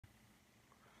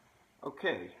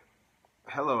Okay,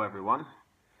 hello everyone.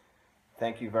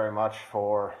 Thank you very much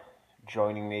for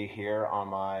joining me here on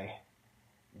my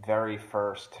very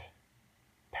first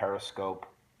Periscope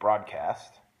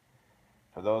broadcast.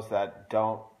 For those that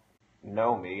don't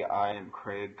know me, I am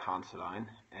Craig Considine,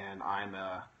 and I'm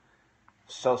a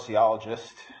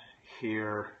sociologist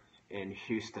here in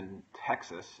Houston,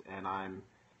 Texas, and I'm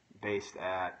based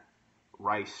at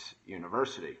Rice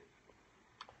University.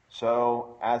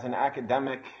 So, as an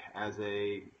academic, as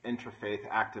a interfaith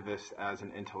activist, as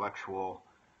an intellectual,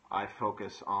 I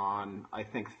focus on, I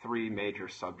think, three major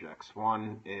subjects.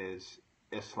 One is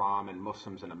Islam and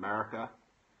Muslims in America.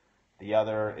 The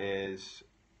other is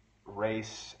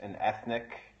race and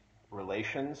ethnic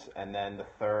relations. And then the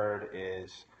third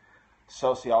is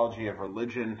sociology of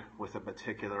religion with a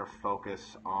particular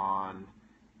focus on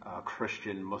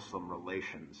Christian-Muslim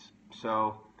relations.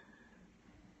 So,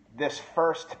 this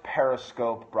first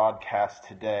Periscope broadcast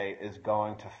today is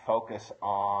going to focus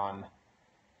on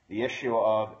the issue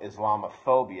of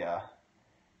Islamophobia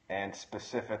and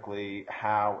specifically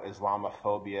how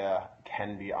Islamophobia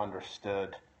can be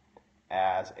understood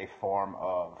as a form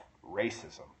of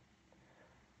racism.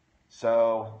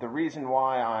 So the reason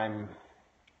why I'm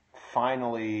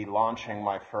finally launching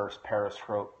my first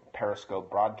Periscope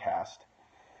broadcast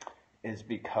is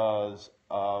because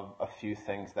of a few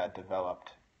things that developed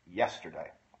yesterday.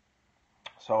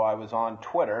 So I was on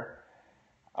Twitter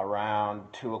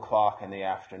around 2 o'clock in the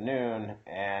afternoon,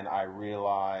 and I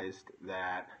realized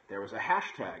that there was a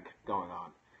hashtag going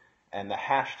on. And the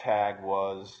hashtag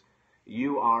was,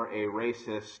 "You are a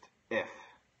racist if."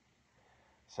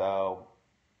 So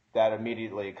that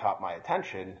immediately caught my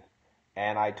attention,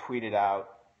 and I tweeted out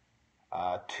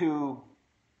two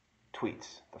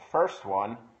tweets. The first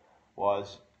one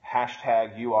was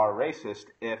hashtag "You are racist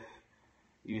if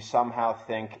you somehow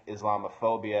think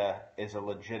Islamophobia is a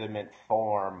legitimate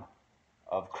form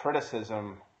of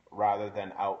criticism rather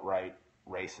than outright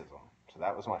racism." So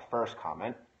that was my first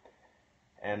comment.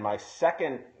 And my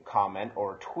second comment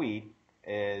or tweet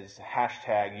is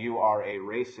hashtag "You are a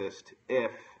racist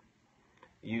if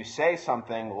you say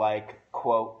something like,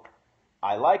 quote,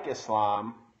 "I like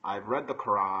Islam, I've read the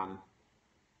Quran,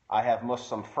 I have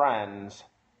Muslim friends,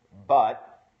 but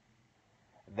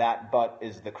that but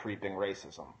is the creeping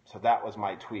racism." So that was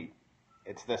my tweet.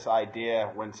 It's this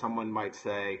idea when someone might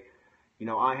say,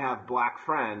 I have black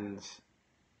friends,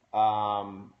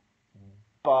 but,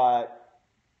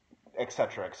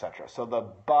 etc., etc. So the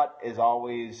but is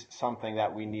always something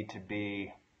that we need to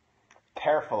be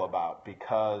careful about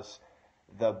because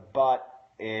the but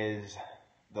is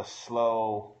the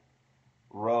slow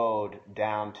road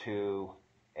down to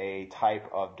a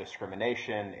type of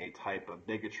discrimination, a type of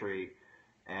bigotry.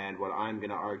 And what I'm going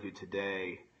to argue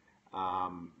today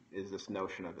is this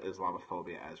notion of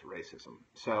Islamophobia as racism.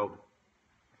 So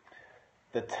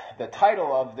the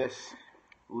title of this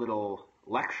little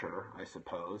lecture, I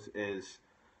suppose, is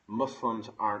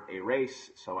 "Muslims aren't a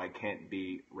race, so I can't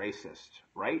be racist,"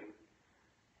 right?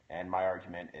 And my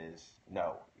argument is,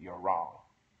 no, you're wrong.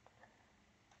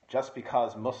 Just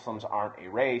because Muslims aren't a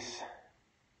race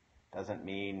doesn't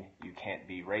mean you can't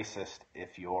be racist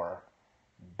if you're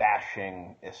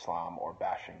bashing Islam or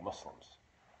bashing Muslims.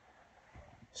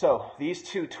 So these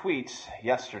two tweets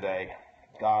yesterday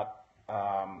got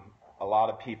a lot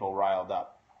of people riled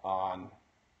up on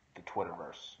the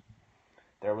Twitterverse.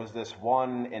 There was this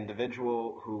one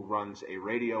individual who runs a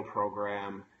radio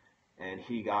program, and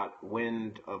he got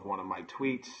wind of one of my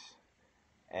tweets,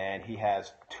 and he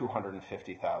has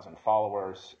 250,000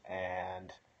 followers,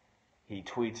 and he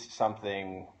tweets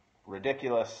something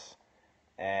ridiculous,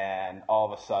 and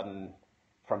all of a sudden,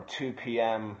 from 2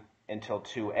 p.m. until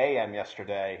 2 a.m.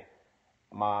 yesterday,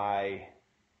 my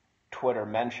Twitter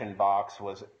mention box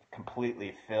was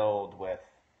completely filled with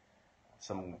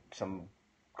some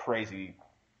crazy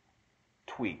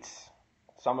tweets.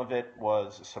 Some of it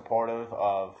was supportive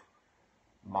of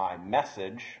my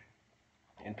message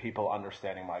and people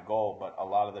understanding my goal, but a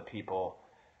lot of the people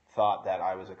thought that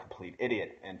I was a complete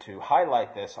idiot. And to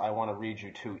highlight this, I want to read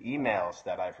you two emails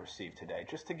that I've received today,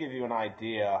 just to give you an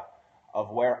idea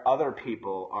of where other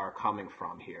people are coming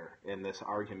from here in this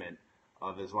argument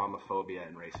of Islamophobia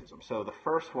and racism. So the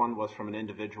first one was from an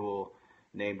individual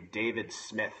named David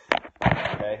Smith.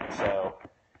 Okay, so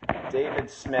David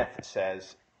Smith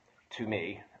says to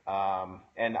me,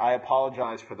 and I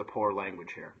apologize for the poor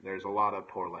language here. There's a lot of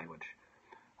poor language.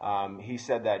 He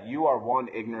said that "You are one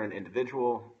ignorant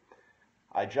individual.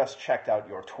 I just checked out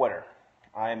your Twitter.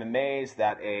 I am amazed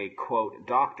that a, quote,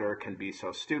 doctor can be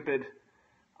so stupid.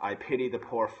 I pity the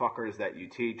poor fuckers that you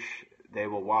teach. they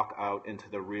will walk out into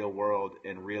the real world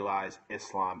and realize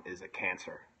Islam is a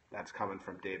cancer. That's coming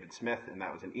from David Smith, and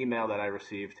that was an email that I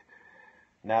received.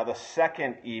 Now, the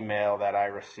second email that I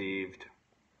received,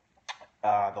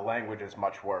 the language is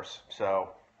much worse. So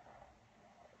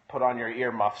put on your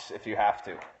earmuffs if you have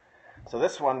to. So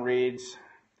this one reads,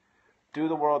 "Do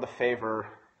the world a favor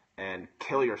and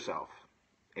kill yourself,"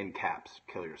 in caps,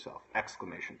 kill yourself,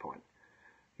 exclamation point.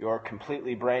 "You're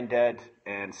completely brain dead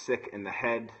and sick in the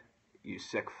head, you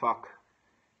sick fuck,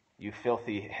 you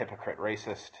filthy hypocrite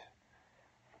racist.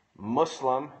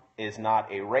 Muslim is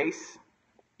not a race.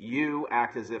 You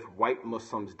act as if white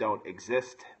Muslims don't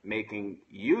exist, making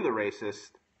you the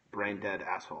racist, brain dead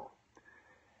asshole."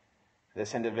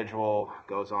 This individual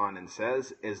goes on and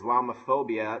says,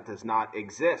 "Islamophobia does not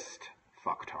exist,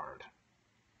 fucktard."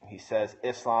 He says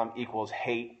Islam equals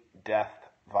hate, death,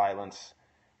 violence,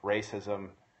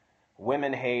 racism,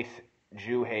 women hate,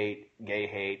 Jew hate, gay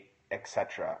hate,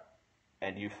 etc.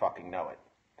 And you fucking know it.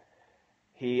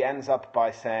 He ends up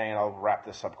by saying, and I'll wrap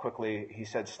this up quickly, he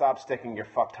said, "Stop sticking your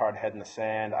fucktard head in the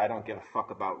sand. I don't give a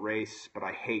fuck about race, but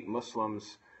I hate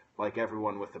Muslims like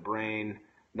everyone with a brain,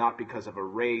 not because of a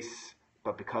race,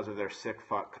 but because of their sick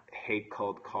fuck hate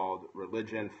cult called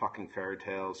religion, fucking fairy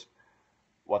tales.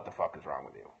 What the fuck is wrong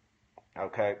with you?"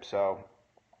 Okay, so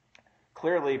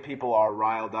clearly people are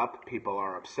riled up, people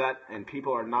are upset, and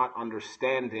people are not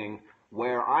understanding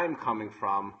where I'm coming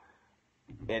from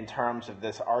in terms of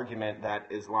this argument that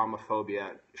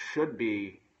Islamophobia should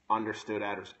be understood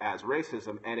as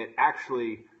racism, and it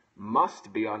actually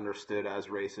must be understood as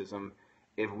racism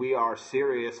if we are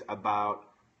serious about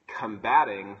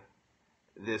combating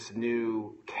this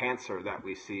new cancer that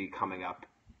we see coming up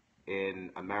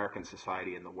in American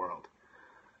society and the world.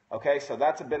 Okay, so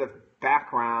that's a bit of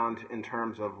background in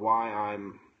terms of why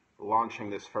I'm launching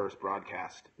this first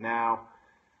broadcast. Now,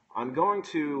 I'm going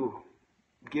to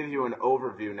give you an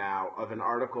overview now of an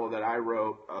article that I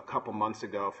wrote a couple months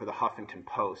ago for the Huffington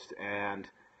Post, and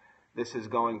this is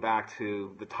going back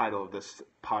to the title of this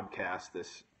podcast,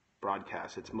 this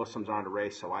broadcast. It's "Muslims Aren't a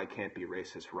Race, so I Can't Be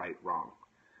Racist, Right, Wrong."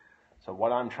 So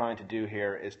what I'm trying to do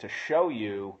here is to show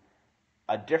you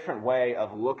a different way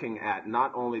of looking at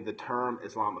not only the term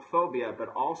Islamophobia, but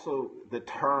also the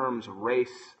terms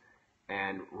race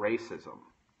and racism.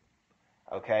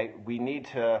 Okay,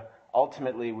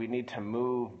 ultimately we need to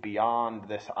move beyond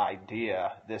this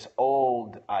idea, this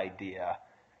old idea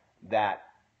that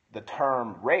the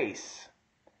term race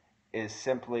is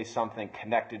simply something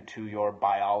connected to your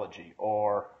biology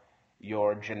or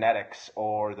your genetics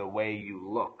or the way you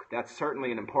look. That's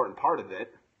certainly an important part of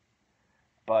it,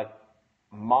 but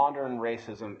modern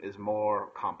racism is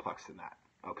more complex than that,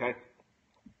 okay?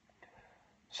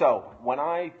 So when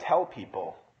I tell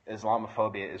people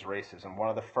Islamophobia is racism, one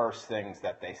of the first things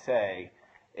that they say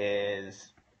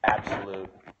is absolute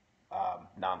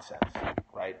nonsense,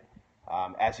 right?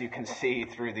 As you can see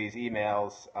through these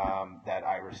emails that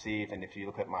I received, and if you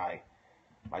look at my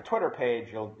Twitter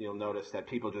page, you'll notice that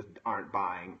people just aren't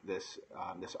buying this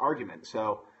argument.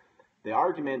 So the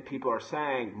argument, people are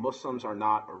saying Muslims are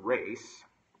not a race,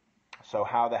 so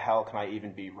how the hell can I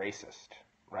even be racist,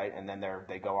 right? And then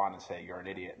they go on and say you're an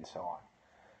idiot and so on.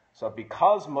 So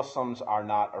because Muslims are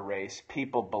not a race,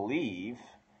 people believe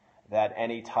that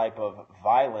any type of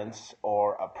violence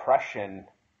or oppression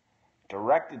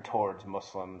directed towards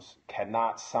Muslims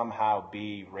cannot somehow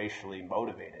be racially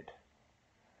motivated,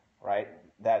 right?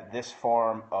 That this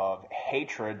form of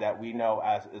hatred that we know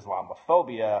as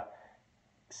Islamophobia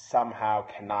somehow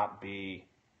cannot be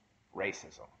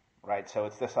racism, right? So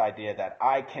it's this idea that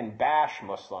I can bash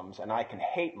Muslims and I can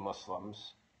hate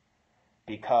Muslims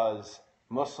because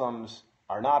Muslims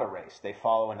are not a race. They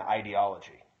follow an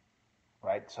ideology,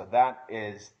 right? So that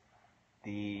is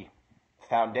the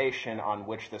foundation on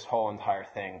which this whole entire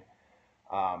thing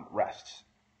rests.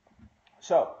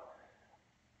 So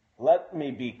let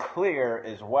me be clear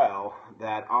as well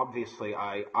that obviously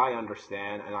I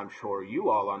understand, and I'm sure you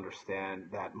all understand,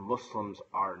 that Muslims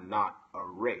are not a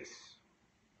race.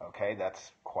 Okay,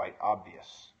 that's quite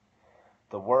obvious.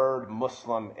 The word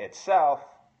Muslim itself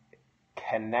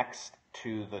connects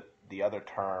to the other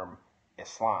term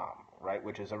Islam, right,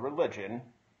 which is a religion,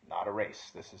 not a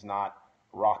race. This is not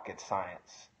rocket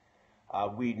science.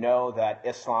 We know that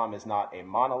Islam is not a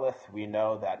monolith. We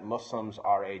know that Muslims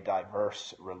are a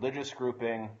diverse religious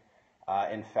grouping.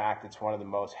 In fact, it's one of the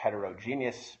most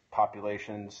heterogeneous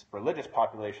religious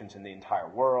populations in the entire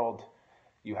world.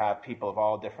 You have people of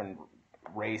all different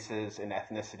races and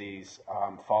ethnicities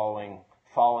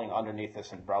falling underneath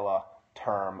this umbrella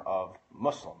term of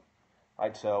Muslim,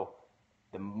 right? So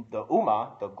the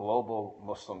Ummah, the global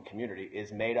Muslim community,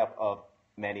 is made up of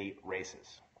many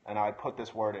races. And I put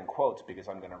this word in quotes because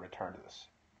I'm going to return to this.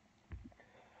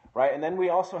 Right? And then we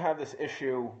also have this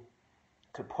issue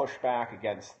to push back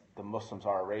against the Muslims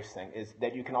are a race thing, is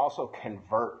that you can also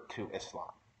convert to Islam.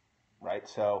 Right?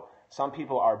 So some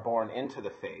people are born into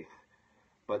the faith,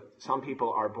 but some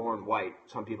people are born white,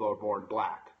 some people are born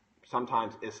black.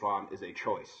 Sometimes Islam is a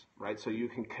choice, right? So you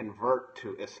can convert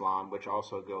to Islam, which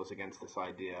also goes against this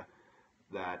idea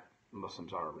that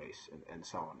Muslims are a race, and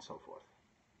so on and so forth.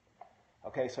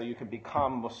 Okay, so you can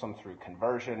become Muslim through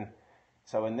conversion.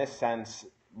 So in this sense,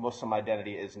 Muslim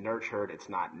identity is nurtured, it's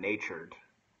not natured,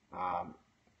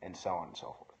 and so on and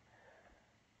so forth.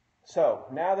 So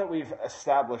now that we've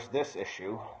established this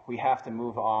issue, we have to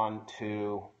move on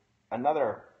to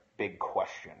another big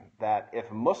question, that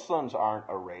if Muslims aren't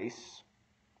a race,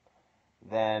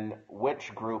 then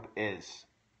which group is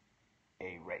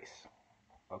a race?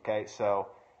 Okay, so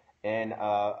in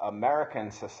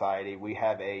American society, we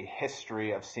have a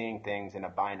history of seeing things in a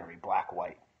binary,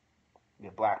 black-white. You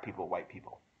have black people, white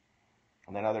people.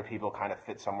 And then other people kind of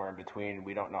fit somewhere in between.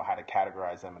 We don't know how to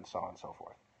categorize them, and so on and so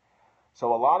forth.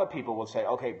 So a lot of people will say,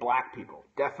 okay, black people,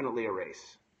 definitely a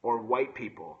race. Or white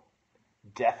people,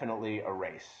 definitely a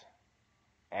race.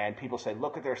 And people say,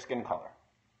 look at their skin color.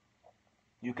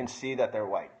 You can see that they're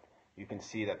white. You can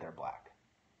see that they're black.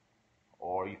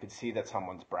 Or you can see that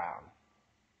someone's brown.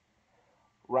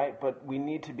 Right? But we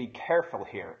need to be careful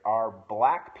here. Are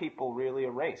black people really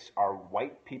a race? Are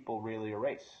white people really a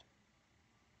race?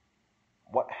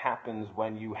 What happens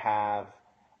when you have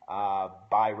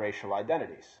biracial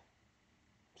identities?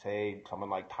 Say someone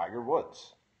like Tiger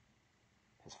Woods.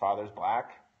 His father's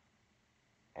black,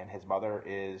 and his mother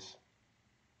is,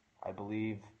 I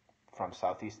believe, from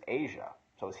Southeast Asia.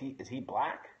 So is he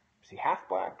black? Is he half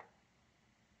black?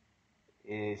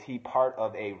 Is he part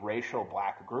of a racial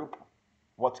black group?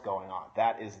 What's going on?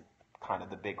 That is kind of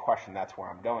the big question. That's where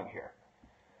I'm going here.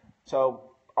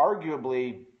 So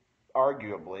arguably,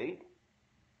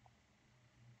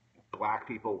 black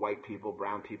people, white people,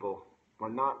 brown people, we're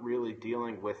not really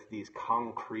dealing with these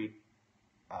concrete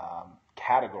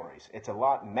categories. It's a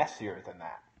lot messier than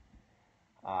that.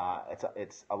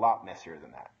 It's a lot messier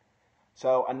than that.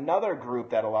 So another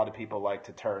group that a lot of people like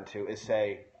to turn to is,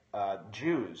 say,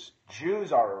 Jews.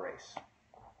 Jews are a race,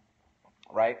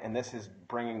 right? And this is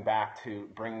bringing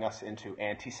us into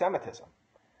anti-Semitism,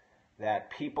 that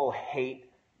people hate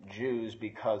Jews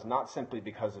because, not simply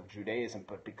because of Judaism,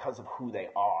 but because of who they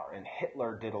are. And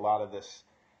Hitler did a lot of this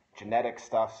genetic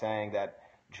stuff, saying that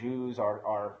Jews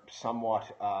are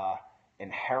somewhat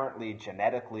inherently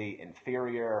genetically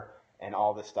inferior and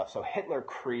all this stuff. So Hitler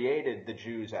created the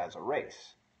Jews as a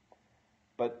race.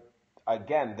 But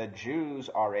again, the Jews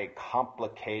are a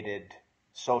complicated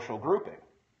social grouping,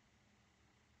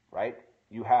 right?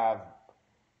 You have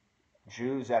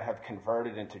Jews that have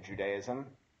converted into Judaism.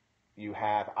 You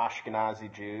have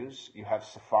Ashkenazi Jews. You have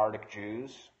Sephardic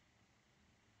Jews.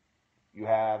 You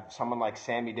have someone like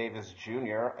Sammy Davis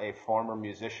Jr., a former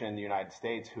musician in the United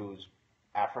States who's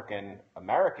African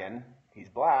American. He's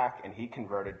black, and he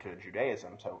converted to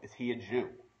Judaism. So is he a Jew?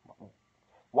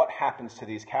 What happens to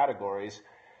these categories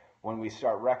when we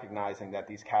start recognizing that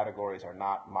these categories are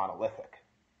not monolithic?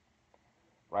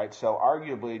 Right? So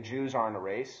arguably, Jews aren't a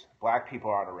race. Black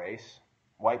people aren't a race.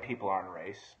 White people aren't a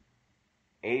race.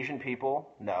 Asian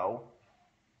people, no,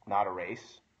 not a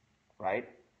race. Right?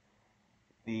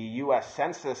 The U.S.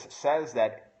 Census says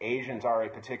that Asians are a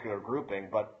particular grouping,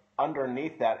 but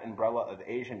underneath that umbrella of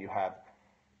Asian, you have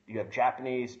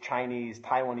Japanese, Chinese,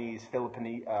 Taiwanese,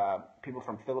 people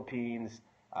from Philippines,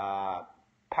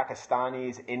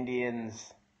 Pakistanis,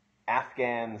 Indians,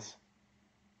 Afghans.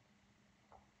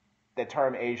 The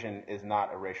term Asian is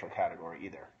not a racial category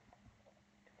either.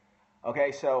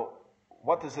 Okay, so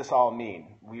what does this all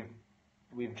mean?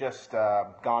 We've just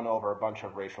gone over a bunch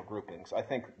of racial groupings. I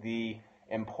think the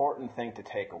important thing to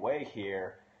take away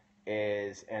here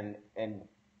is, and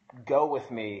go with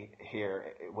me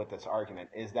here with this argument,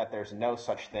 is that there's no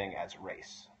such thing as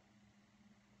race,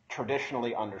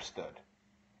 traditionally understood,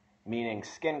 meaning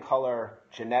skin color,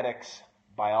 genetics,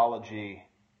 biology,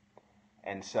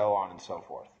 and so on and so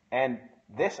forth. And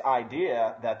this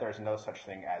idea that there's no such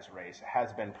thing as race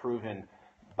has been proven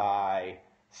by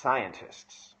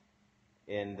scientists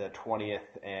in the 20th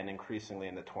and increasingly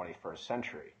in the 21st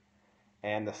century.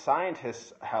 And the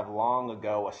scientists have long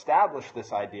ago established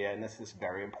this idea, and this is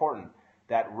very important,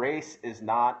 that race is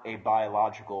not a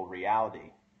biological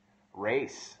reality.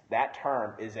 Race, that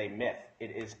term, is a myth.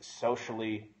 It is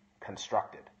socially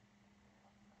constructed.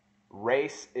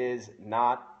 Race is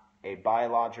not a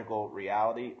biological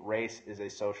reality. Race is a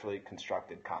socially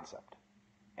constructed concept.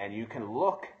 And you can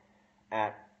look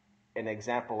at an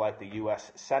example like the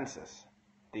U.S. Census.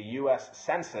 The U.S.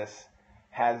 Census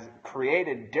has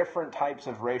created different types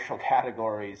of racial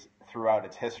categories throughout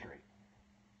its history.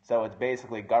 So it's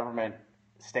basically government,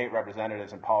 state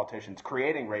representatives, and politicians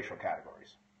creating racial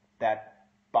categories that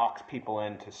box people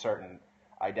into certain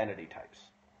identity types.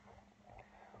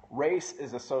 Race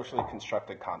is a socially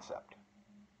constructed concept.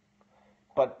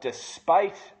 But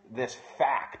despite this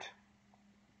fact,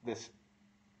 this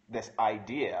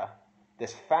idea,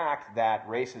 this fact that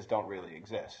races don't really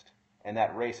exist, and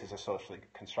that race is a socially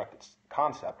constructed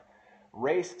concept,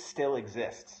 race still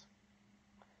exists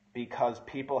because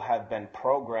people have been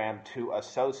programmed to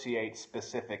associate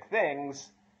specific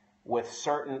things with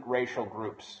certain racial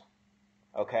groups.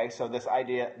 Okay, so this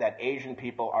idea that Asian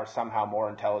people are somehow more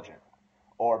intelligent,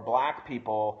 or black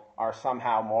people are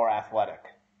somehow more athletic,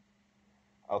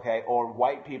 okay, or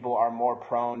white people are more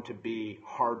prone to be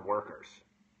hard workers.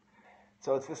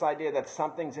 So it's this idea that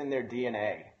something's in their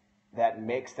DNA that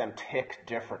makes them tick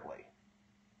differently,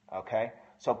 okay?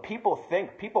 So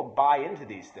people buy into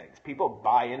these things. People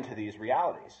buy into these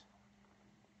realities,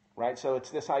 right? So it's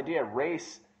this idea,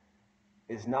 race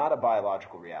is not a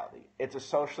biological reality. It's a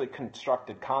socially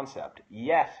constructed concept.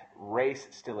 Yet, race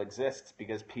still exists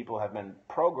because people have been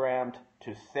programmed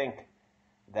to think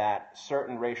that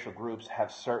certain racial groups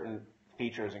have certain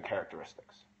features and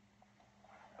characteristics.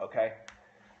 Okay?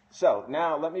 So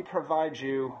now let me provide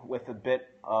you with a bit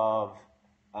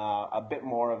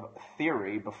more of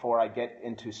theory before I get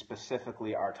into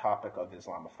specifically our topic of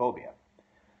Islamophobia.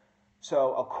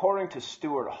 So according to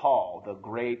Stuart Hall, the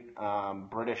great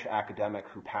British academic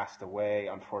who passed away,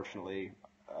 unfortunately,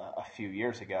 a few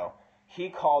years ago, he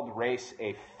called race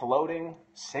a floating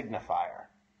signifier.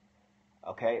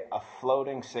 Okay, a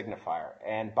floating signifier.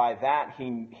 And by that,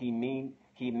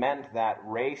 he meant that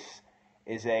race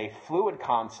is a fluid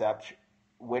concept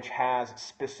which has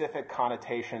specific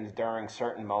connotations during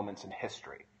certain moments in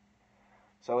history.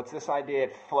 So it's this idea,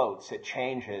 it floats, it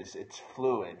changes, it's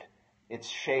fluid, its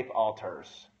shape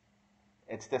alters.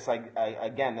 It's this,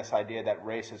 again, this idea that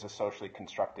race is a socially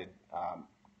constructed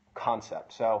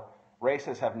concept. So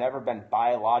races have never been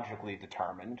biologically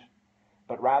determined,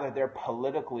 but rather they're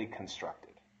politically constructed.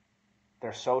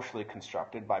 They're socially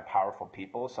constructed by powerful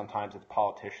people. Sometimes it's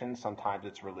politicians, sometimes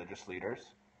it's religious leaders,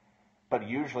 but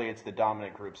usually it's the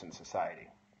dominant groups in society.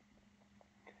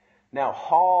 Now,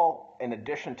 Hall, in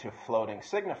addition to floating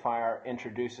signifier,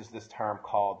 introduces this term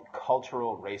called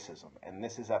cultural racism, and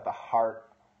this is at the heart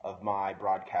of my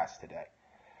broadcast today.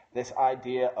 This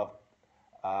idea of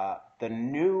the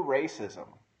new racism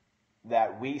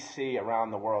that we see around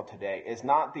the world today is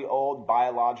not the old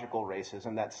biological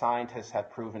racism that scientists have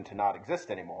proven to not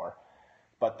exist anymore,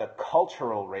 but the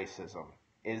cultural racism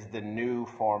is the new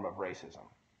form of racism.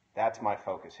 That's my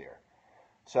focus here.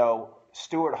 So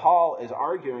Stuart Hall is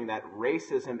arguing that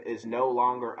racism is no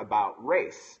longer about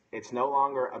race. It's no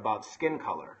longer about skin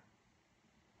color.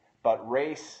 But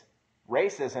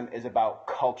racism is about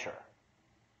culture.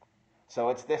 So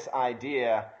it's this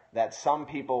idea that some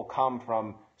people come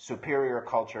from superior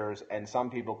cultures and some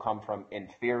people come from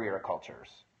inferior cultures.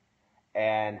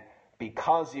 And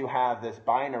because you have this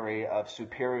binary of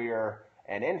superior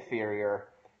and inferior,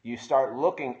 you start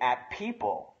looking at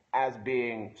people as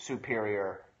being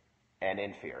superior and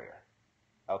inferior.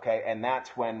 Okay? And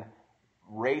that's when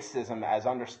racism, as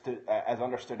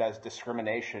understood as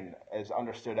discrimination, as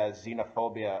understood as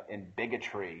xenophobia and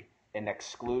bigotry and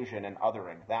exclusion and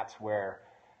othering, that's where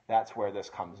this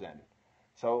comes in.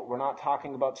 So we're not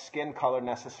talking about skin color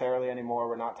necessarily anymore.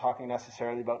 We're not talking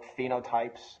necessarily about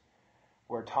phenotypes.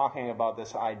 We're talking about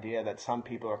this idea that some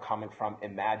people are coming from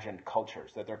imagined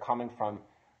cultures, that they're coming from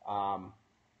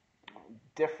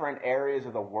different areas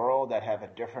of the world that have a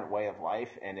different way of life,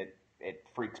 and it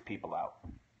freaks people out.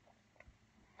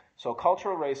 So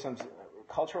cultural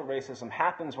racism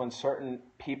happens when certain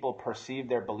people perceive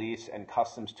their beliefs and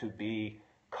customs to be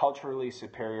culturally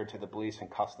superior to the beliefs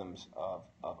and customs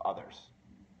of others.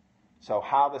 So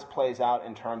how this plays out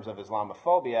in terms of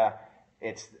Islamophobia,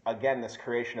 it's, again, this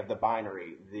creation of the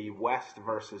binary, the West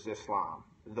versus Islam.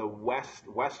 The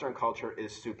Western culture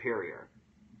is superior.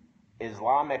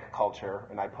 Islamic culture,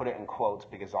 and I put it in quotes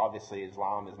because obviously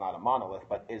Islam is not a monolith,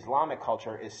 but Islamic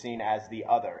culture is seen as the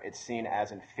other. It's seen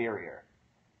as inferior,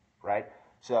 right?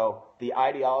 So the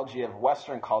ideology of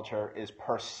Western culture is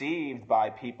perceived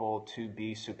by people to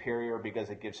be superior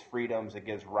because it gives freedoms, it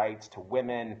gives rights to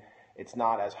women, it's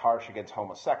not as harsh against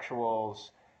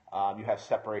homosexuals, you have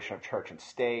separation of church and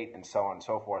state, and so on and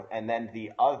so forth. And then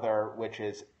the other, which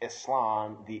is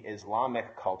Islam, the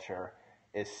Islamic culture,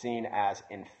 is seen as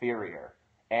inferior.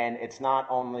 And it's not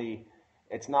only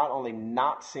it's not only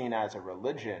not seen as a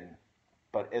religion,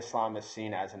 but Islam is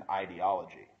seen as an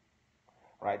ideology,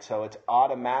 right? So it's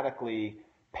automatically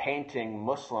painting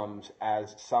Muslims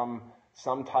as some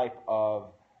type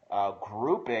of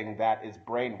grouping that is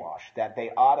brainwashed, that they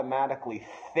automatically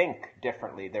think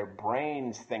differently. Their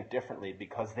brains think differently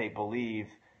because they believe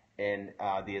in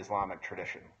the Islamic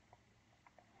tradition.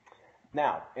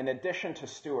 Now, in addition to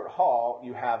Stuart Hall,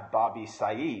 you have Bobby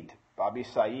Said. Bobby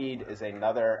Said is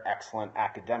another excellent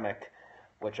academic,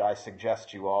 which I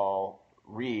suggest you all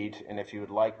read. And if you would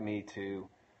like me to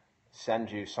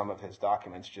send you some of his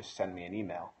documents, just send me an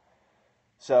email.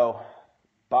 So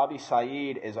Bobby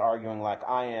Said is arguing, like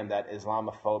I am, that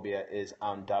Islamophobia is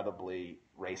undoubtedly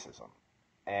racism.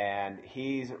 And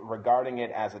he's regarding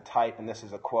it as a type, and this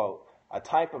is a quote, a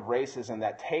type of racism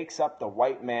that takes up the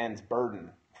white man's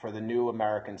burden for the new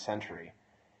American century.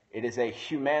 It is a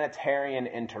humanitarian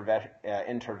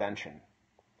intervention.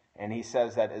 And he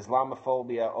says that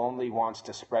Islamophobia only wants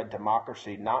to spread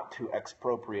democracy, not to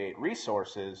expropriate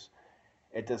resources.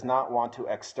 It does not want to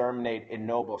exterminate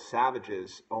ignoble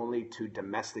savages, only to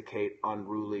domesticate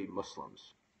unruly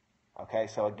Muslims. Okay,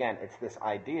 so again, it's this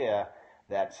idea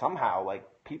that somehow, like,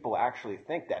 people actually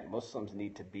think that Muslims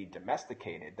need to be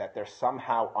domesticated, that they're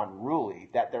somehow unruly,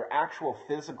 that their actual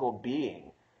physical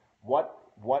being,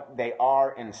 what they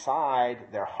are inside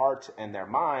their hearts and their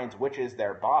minds, which is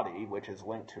their body, which is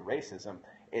linked to racism,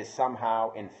 is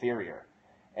somehow inferior.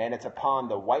 And it's upon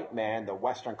the white man, the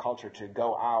Western culture, to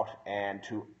go out and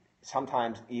to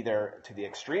sometimes either, to the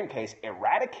extreme case,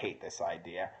 eradicate this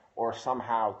idea or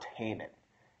somehow tame it.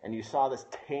 And you saw this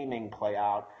taming play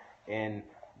out in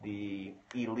the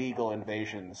illegal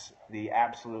invasions, the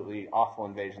absolutely awful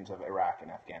invasions of Iraq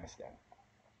and Afghanistan.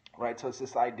 Right? So it's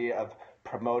this idea of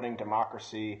promoting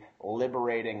democracy,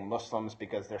 liberating Muslims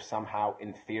because they're somehow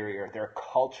inferior. Their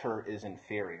culture is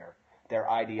inferior. Their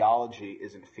ideology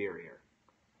is inferior.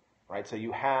 Right? So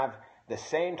you have the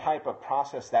same type of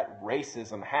process that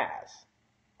racism has.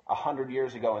 100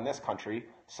 years ago in this country,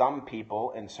 some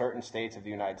people in certain states of the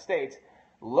United States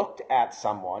looked at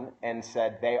someone and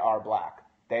said they are black.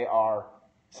 They are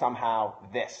somehow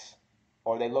this.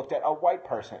 Or they looked at a white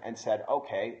person and said,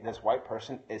 okay, this white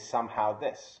person is somehow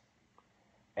this.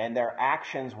 And their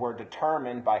actions were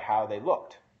determined by how they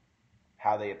looked,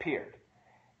 how they appeared.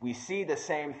 We see the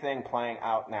same thing playing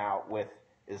out now with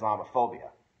Islamophobia.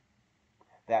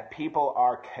 That people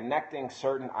are connecting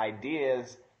certain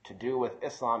ideas to do with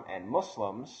Islam and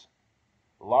Muslims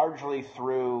largely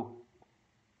through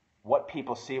what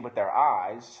people see with their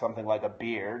eyes, something like a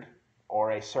beard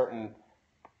or a certain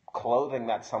clothing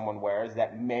that someone wears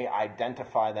that may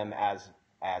identify them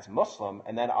as Muslim,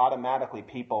 and then automatically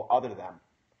people other them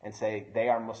and say they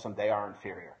are Muslim, they are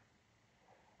inferior.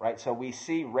 Right? So we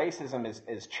see racism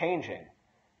is changing.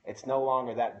 It's no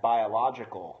longer that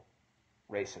biological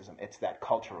racism, it's that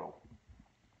cultural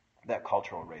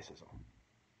racism,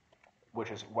 which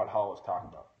is what Hall is talking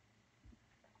about.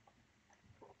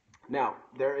 Now,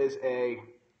 there is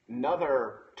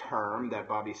another term that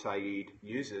Bobby Said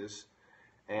uses,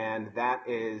 and that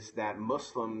is that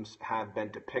Muslims have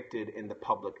been depicted in the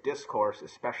public discourse,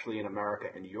 especially in America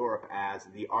and Europe, as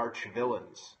the arch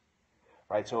villains.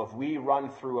 Right? So if we run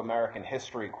through American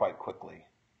history quite quickly,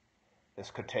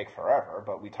 this could take forever,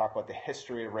 but we talk about the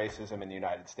history of racism in the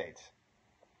United States.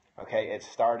 Okay, it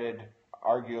started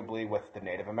arguably with the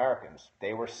Native Americans.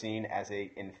 They were seen as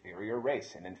an inferior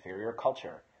race, an inferior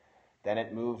culture. Then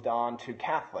it moved on to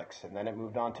Catholics, and then it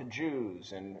moved on to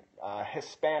Jews and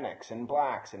Hispanics and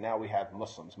blacks, and now we have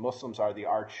Muslims. Muslims are the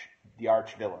arch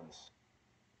villains,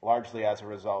 largely as a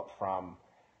result from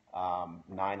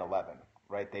 9/11.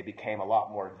 Right? They became a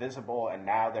lot more visible, and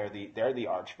now they're the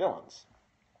arch villains.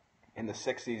 In the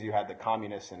 60s, you had the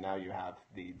communists, and now you have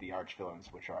the arch villains,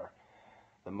 which are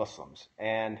the Muslims.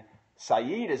 And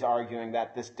Said is arguing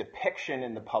that this depiction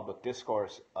in the public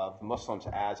discourse of Muslims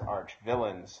as arch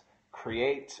villains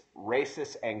creates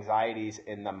racist anxieties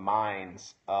in the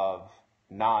minds of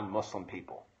non-Muslim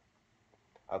people.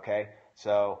 Okay?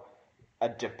 So a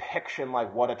depiction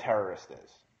like what a terrorist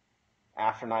is.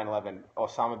 After 9/11,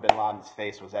 Osama bin Laden's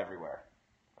face was everywhere.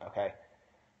 Okay?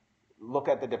 Look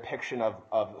at the depiction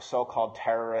of so-called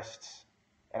terrorists,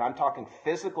 and I'm talking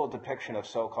physical depiction of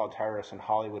so-called terrorists in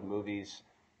Hollywood movies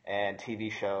and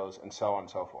TV shows and so on and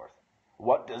so forth.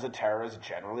 What does a terrorist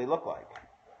generally look like?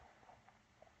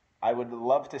 I would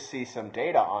love to see some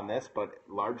data on this, but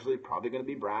largely probably going to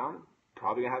be brown,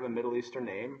 probably going to have a Middle Eastern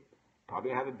name,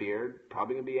 probably going to have a beard,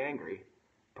 probably going to be angry,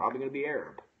 probably going to be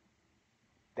Arab.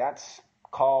 That's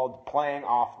called playing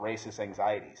off racist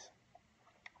anxieties,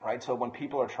 right? So when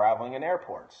people are traveling in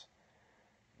airports,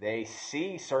 They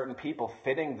see certain people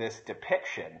fitting this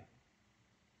depiction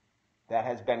that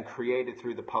has been created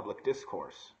through the public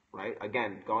discourse, right?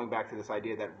 Again, going back to this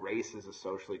idea that race is a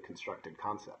socially constructed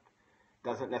concept. It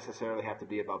doesn't necessarily have to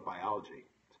be about biology.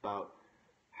 It's about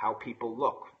how people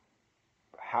look,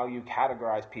 how you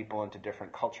categorize people into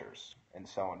different cultures, and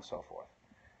so on and so forth.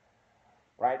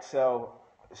 Right? So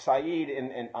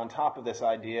Said, on top of this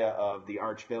idea of the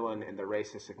arch villain and the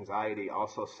racist anxiety,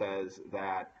 also says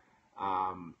that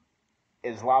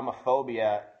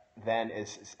Islamophobia then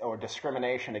or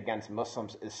discrimination against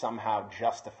Muslims is somehow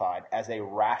justified as a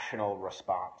rational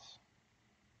response.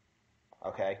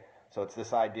 Okay? So it's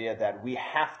this idea that we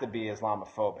have to be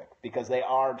Islamophobic because they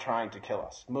are trying to kill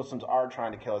us. Muslims are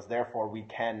trying to kill us, therefore we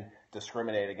can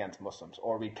discriminate against Muslims,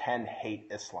 or we can hate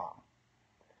Islam.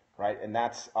 Right? And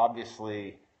that's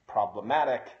obviously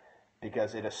problematic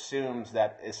because it assumes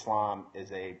that Islam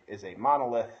is a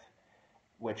monolith,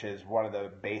 which is one of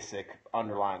the basic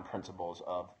underlying principles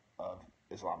of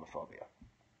Islamophobia.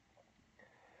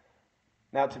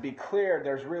 Now, to be clear,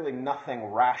 there's really nothing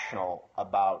rational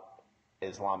about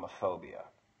Islamophobia.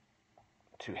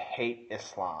 To hate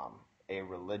Islam, a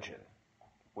religion,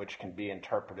 which can be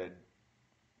interpreted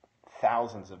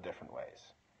thousands of different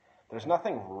ways. There's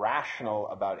nothing rational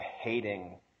about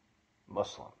hating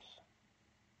Muslims.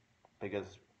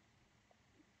 Because,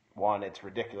 one, it's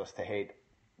ridiculous to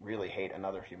really hate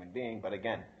another human being. But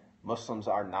again, Muslims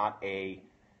are not a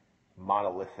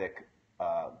monolithic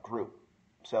group.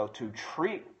 So to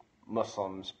treat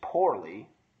Muslims poorly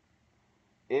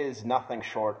is nothing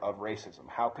short of racism.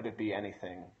 How could it be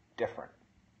anything different?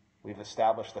 We've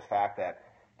established the fact that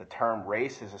the term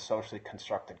race is a socially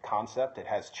constructed concept. It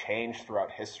has changed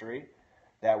throughout history,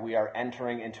 that we are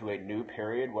entering into a new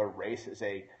period where race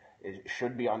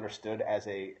should be understood as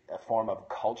a form of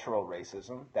cultural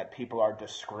racism, that people are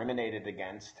discriminated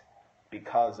against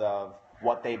because of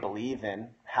what they believe in,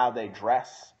 how they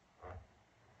dress,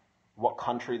 what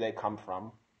country they come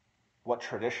from, what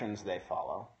traditions they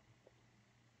follow.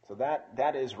 So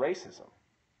that is racism.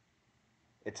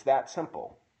 It's that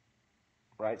simple.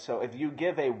 Right? So if you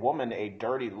give a woman a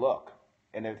dirty look,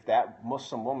 and if that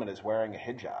Muslim woman is wearing a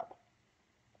hijab,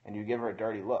 and you give her a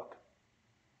dirty look,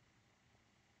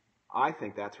 I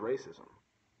think that's racism.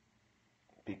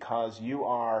 Because you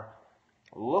are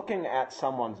looking at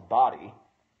someone's body,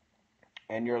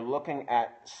 and you're looking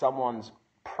at someone's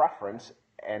preference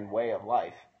and way of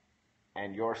life,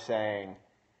 and you're saying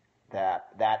that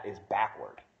is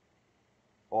backward,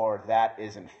 or that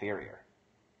is inferior.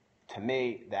 To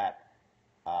me, that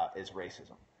is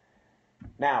racism.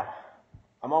 Now,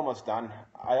 I'm almost done.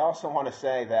 I also want to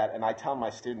say that, and I tell my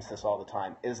students this all the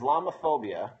time,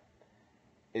 Islamophobia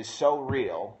is so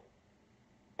real,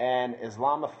 and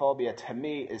Islamophobia to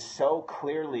me is so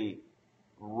clearly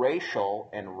racial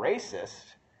and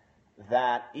racist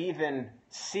that even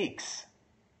Sikhs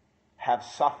have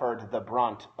suffered the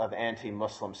brunt of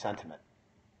anti-Muslim sentiment.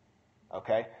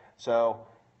 Okay? So,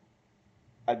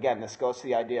 again, this goes to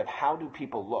the idea of how do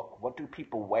people look? What do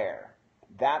people wear?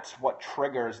 That's what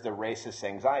triggers the racist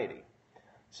anxiety.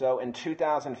 So in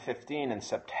 2015, in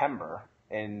September,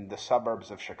 in the suburbs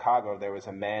of Chicago, there was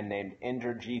a man named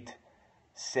Inderjeet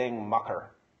Singh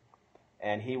Mucker.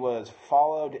 And he was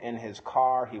followed in his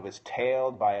car. He was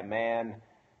tailed by a man.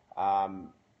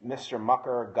 Mr.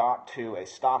 Mucker got to a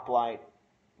stoplight.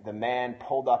 The man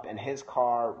pulled up in his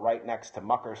car right next to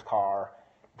Mucker's car,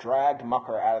 dragged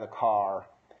Mucker out of the car,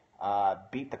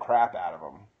 beat the crap out of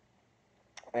him.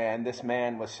 And this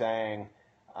man was saying,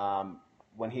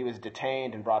 when he was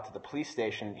detained and brought to the police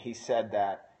station, he said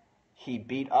that he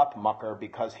beat up Mucker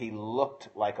because he looked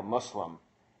like a Muslim.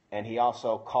 And he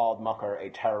also called Mucker a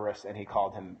terrorist, and he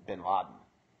called him bin Laden.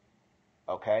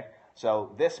 Okay?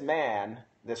 So this man,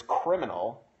 this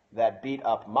criminal that beat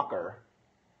up Mucker,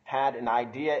 had an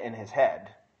idea in his head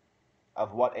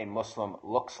of what a Muslim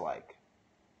looks like.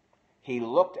 He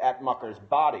looked at Mucker's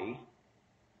body,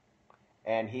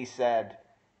 and he said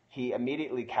he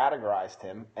immediately categorized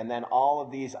him, and then all of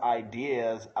these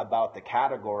ideas about the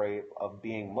category of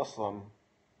being Muslim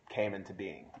came into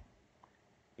being.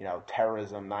 You know,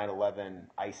 terrorism, 9/11,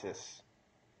 ISIS,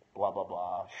 blah, blah,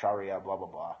 blah, Sharia, blah, blah,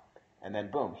 blah. And then,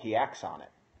 boom, he acts on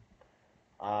it.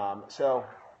 So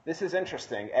this is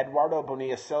interesting. Eduardo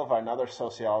Bonilla Silva, another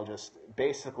sociologist,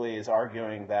 basically is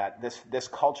arguing that this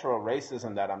cultural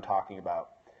racism that I'm talking about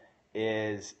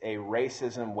is a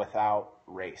racism without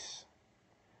race.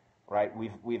 Right?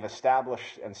 We've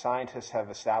established, and scientists have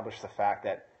established the fact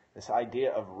that this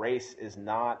idea of race is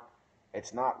not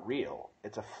real.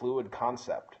 It's a fluid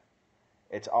concept.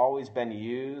 It's always been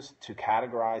used to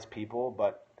categorize people,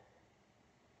 but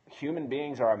human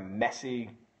beings are a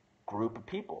messy group of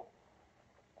people.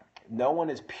 No one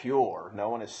is pure. No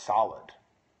one is solid,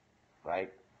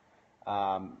 right?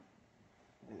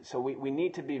 So we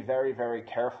need to be very, very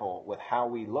careful with how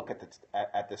we look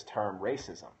at this term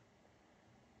racism,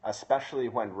 especially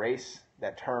when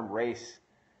that term race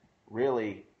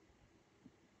really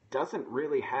doesn't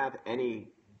really have any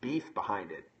beef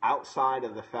behind it outside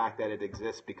of the fact that it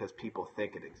exists because people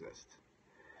think it exists.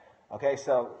 Okay,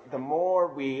 so the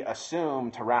more we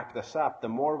assume, to wrap this up, the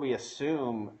more we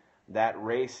assume that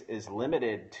race is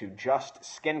limited to just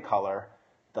skin color,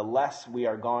 the less we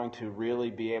are going to really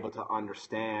be able to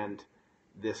understand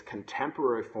this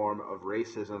contemporary form of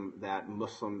racism that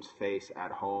Muslims face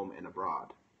at home and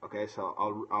abroad. Okay, so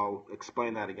I'll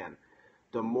explain that again.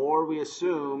 The more we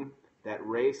assume that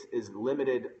race is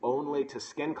limited only to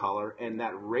skin color and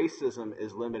that racism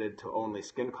is limited to only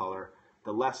skin color,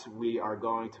 the less we are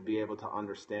going to be able to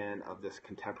understand of this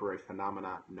contemporary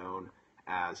phenomena known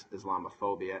as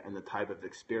Islamophobia and the type of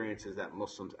experiences that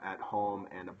Muslims at home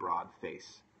and abroad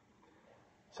face.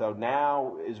 So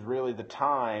now is really the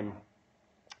time,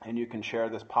 and you can share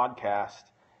this podcast,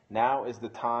 now is the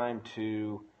time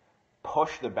to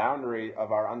push the boundary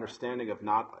of our understanding of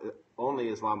not only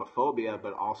Islamophobia,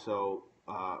 but also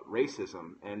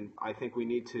racism. And I think we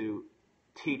need to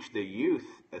teach the youth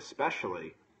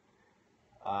especially,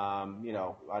 I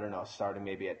don't know, starting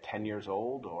maybe at 10 years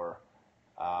old or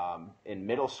in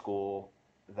middle school,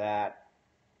 that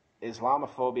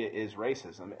Islamophobia is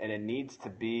racism and it needs to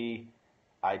be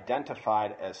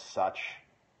identified as such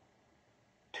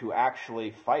to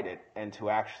actually fight it and to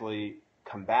actually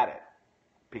combat it.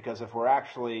 Because if we're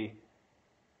actually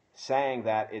saying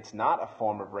that it's not a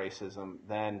form of racism,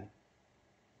 then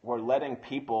we're letting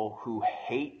people who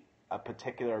hate a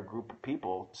particular group of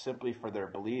people simply for their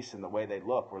beliefs and the way they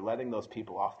look, we're letting those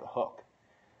people off the hook.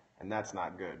 And that's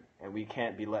not good. And we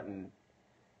can't be letting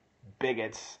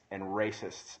bigots and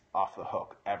racists off the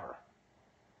hook, ever.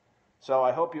 So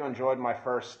I hope you enjoyed my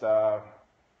first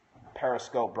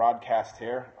Periscope broadcast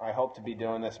here. I hope to be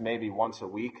doing this maybe once a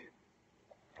week.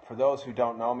 For those who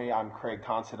don't know me, I'm Craig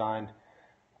Considine.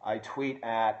 I tweet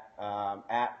at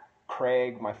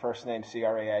Craig, my first name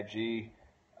Craig,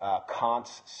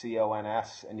 Cons,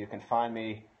 C-O-N-S, and you can find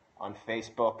me on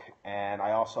Facebook, and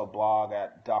I also blog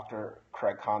at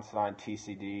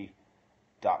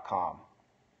drcraigconsidinetcd.com.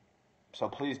 So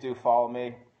please do follow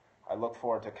me. I look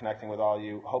forward to connecting with all of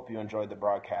you. Hope you enjoyed the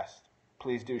broadcast.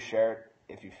 Please do share it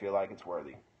if you feel like it's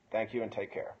worthy. Thank you and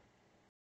take care.